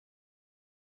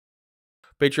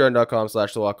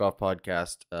Patreon.com/the Walk-Off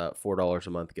Podcast. $4 a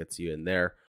month gets you in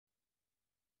there.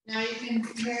 Now you can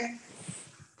hear.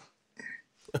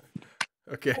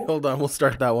 Okay, hold on. We'll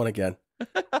start that one again.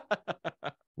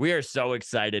 We are so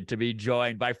excited to be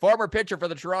joined by former pitcher for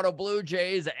the Toronto Blue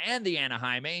Jays and the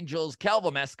Anaheim Angels,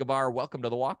 Kelvim Escobar. Welcome to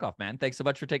the Walk-Off, man. Thanks so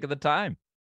much for taking the time.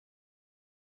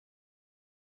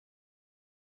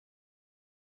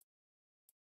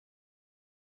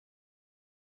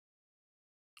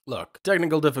 Look,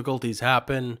 technical difficulties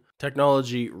happen.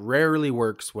 Technology rarely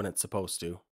works when it's supposed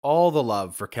to. All the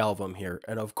love for Kelvim here,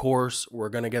 and of course, we're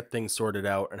going to get things sorted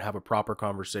out and have a proper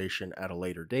conversation at a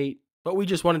later date. But we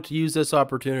just wanted to use this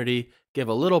opportunity, give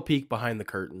a little peek behind the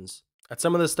curtains at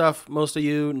some of the stuff most of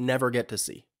you never get to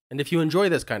see. And if you enjoy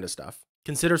this kind of stuff,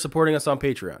 consider supporting us on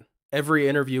Patreon. Every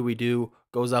interview we do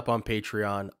goes up on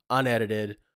Patreon,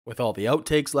 unedited, with all the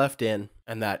outtakes left in,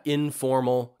 and that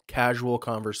informal, casual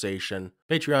conversation.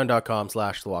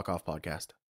 Patreon.com/the Walk-Off Podcast.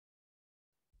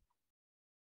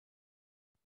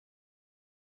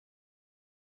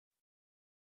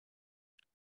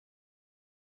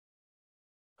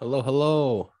 Hello,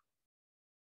 hello.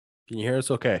 Can you hear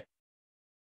us okay?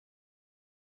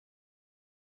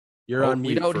 You're on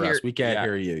mute for us. We can't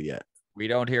hear you yet. We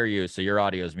don't hear you, so your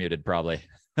audio is muted probably.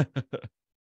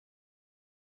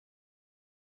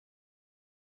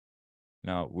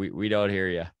 No, we don't hear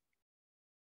you.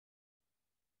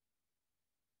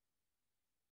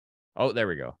 Oh, there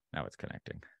we go. Now it's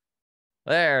connecting.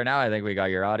 There, now I think we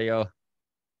got your audio.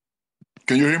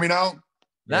 Can you hear me now?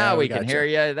 Now we can hear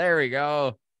you. There we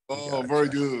go. Oh, very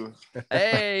good.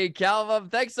 Hey, Kelvim,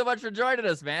 thanks so much for joining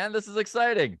us, man. This is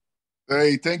exciting.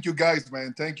 Hey, thank you guys,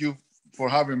 man. Thank you for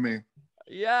having me.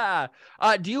 Yeah.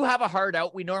 Do you have a hard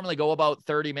out? We normally go about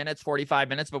 30 minutes, 45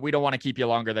 minutes, but we don't want to keep you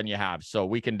longer than you have, so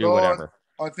we can do whatever.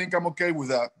 I think I'm okay with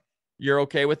that. You're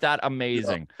okay with that?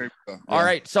 Amazing. Yeah, okay with that. All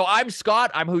right. So I'm Scott.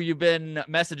 I'm who you've been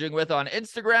messaging with on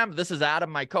Instagram. This is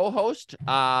Adam, my co-host.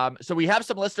 So we have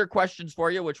some listener questions for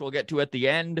you, which we'll get to at the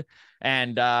end.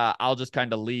 And I'll just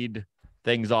kind of lead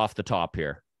things off the top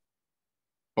here.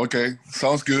 Okay.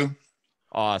 Sounds good.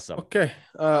 Awesome. Okay.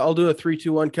 I'll do a 3,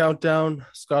 2, 1 countdown.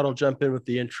 Scott will jump in with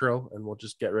the intro and we'll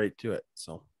just get right to it.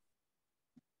 So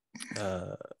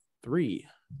 3,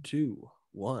 2,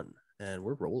 1, and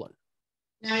we're rolling.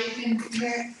 Now you can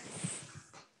hear.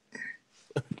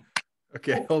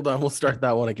 Okay, hold on. We'll start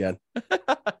that one again.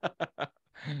 All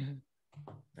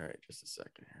right, just a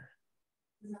second here.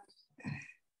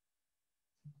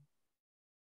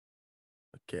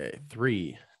 Okay,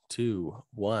 3, 2,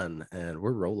 1, and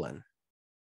we're rolling.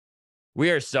 We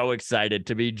are so excited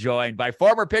to be joined by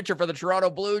former pitcher for the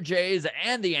Toronto Blue Jays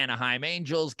and the Anaheim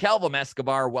Angels, Kelvim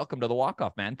Escobar. Welcome to the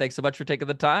Walk-Off, man. Thanks so much for taking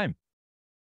the time.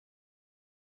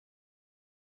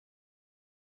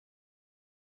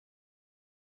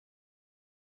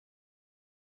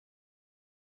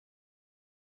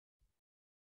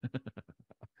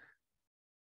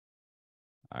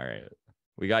 All right.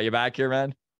 We got you back here,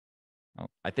 man. Oh,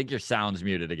 I think your sound's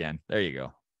muted again. There you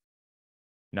go.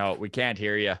 No, we can't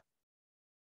hear you.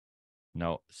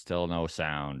 No, still no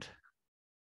sound.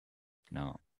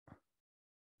 No.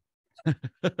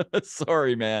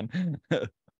 Sorry, man.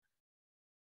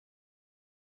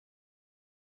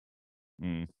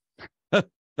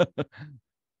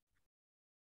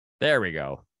 There we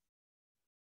go.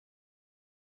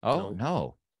 Oh,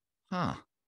 no. Huh.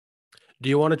 Do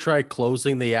you want to try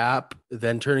closing the app,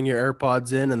 then turning your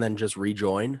AirPods in, and then just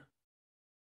rejoin?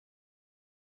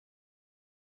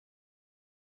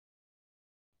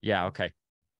 Yeah, okay.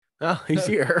 Oh, he's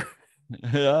here.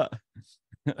 Yeah.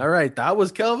 All right, that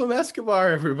was Kelvim Escobar,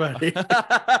 everybody.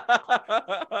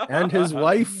 And his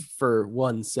wife for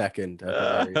 1 second.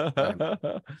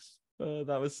 That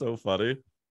was so funny.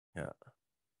 Yeah.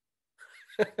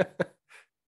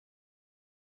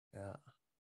 Yeah.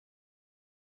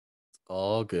 It's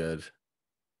all good.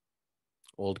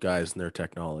 Old guys and their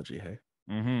technology, hey?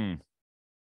 Mm-hmm.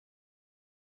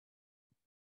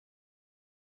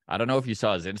 I don't know if you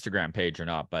saw his Instagram page or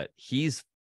not, but he's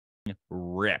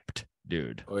ripped,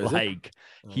 dude. Oh, is like,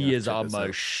 he is a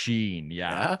machine.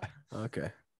 Yeah.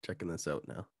 Okay. Checking this out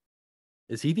now.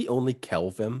 Is he the only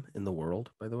Kelvim in the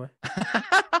world, by the way?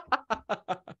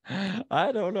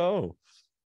 I don't know.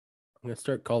 I'm going to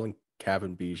start calling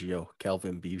Kelvim Biggio.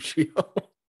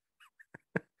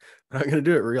 I'm going to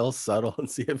do it real subtle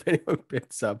and see if anyone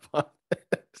picks up on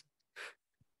it.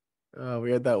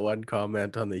 We had that one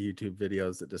comment on the YouTube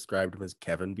videos that described him as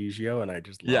Kevin Biggio, and I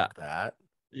just loved that.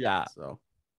 Yeah. So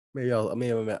maybe I'll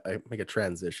make a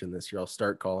transition this year. I'll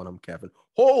start calling him Kevin.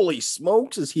 Holy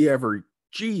smokes, is he ever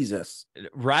Jesus?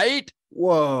 Right?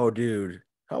 Whoa, dude.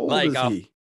 How old is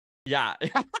he? Yeah.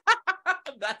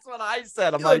 That's what I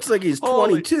said. I'm He like, looks like he's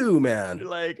holy- 22, man.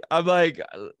 I'm like,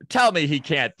 tell me he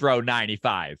can't throw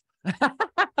 95.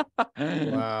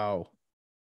 Wow.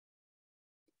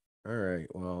 All right.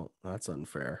 Well, that's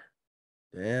unfair.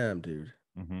 Damn, dude.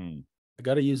 Mm-hmm. I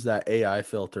got to use that AI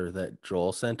filter that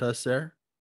Joel sent us there.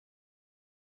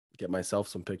 Get myself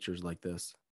some pictures like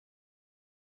this.